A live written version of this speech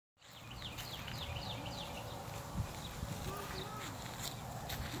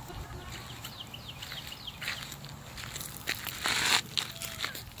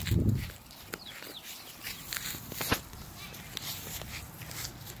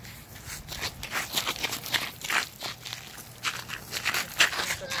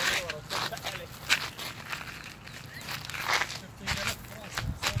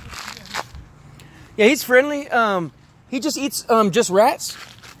Yeah, he's friendly. He just eats just rats.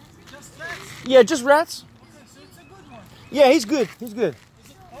 Just rats? Yeah, just rats. Okay, so it's a good one. Yeah, he's good. He's good. Is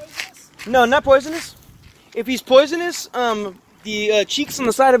it poisonous? No, not poisonous. If he's poisonous, the cheeks on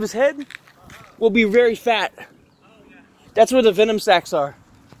the side of his head will be very fat. Oh, yeah. That's where the venom sacs are.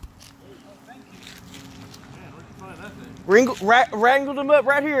 Oh, thank you. Man, where'd you find that thing? Wrangled him up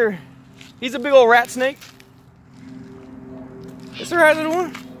right here. He's a big old rat snake. It's alright, little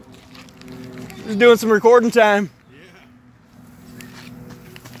one. Just doing some recording time. Yeah.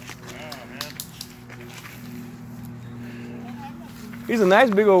 Oh, man. He's a nice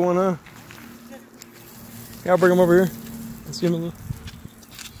big old one, huh? Yeah, I'll bring him over here. Let's see him a little.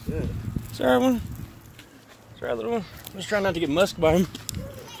 Good. It's alright, one. It's alright, little one. I'm just trying not to get musked by him.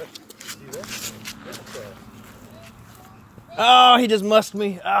 Oh, he just musked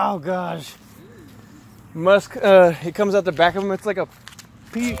me. Oh, gosh. Musk, it comes out the back of him. It's like a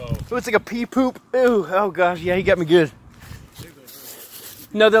pea. Oh, it's like a pea poop. Ew. Oh, gosh. Yeah, he got me good.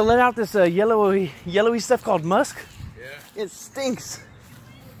 No, they'll let out this yellowy stuff called musk. Yeah. It stinks.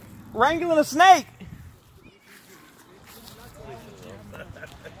 Wrangling a snake.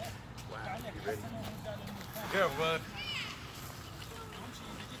 Wow. You ready? Careful, bud.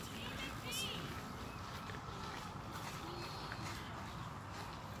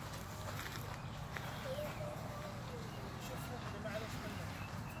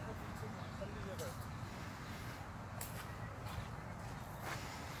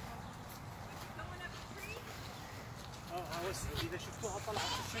 إذا شفتوها طلعت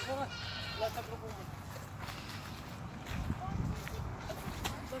في الشجرة لا تقربوها.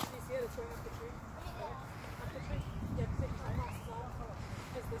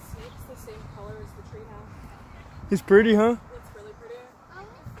 He's pretty, huh?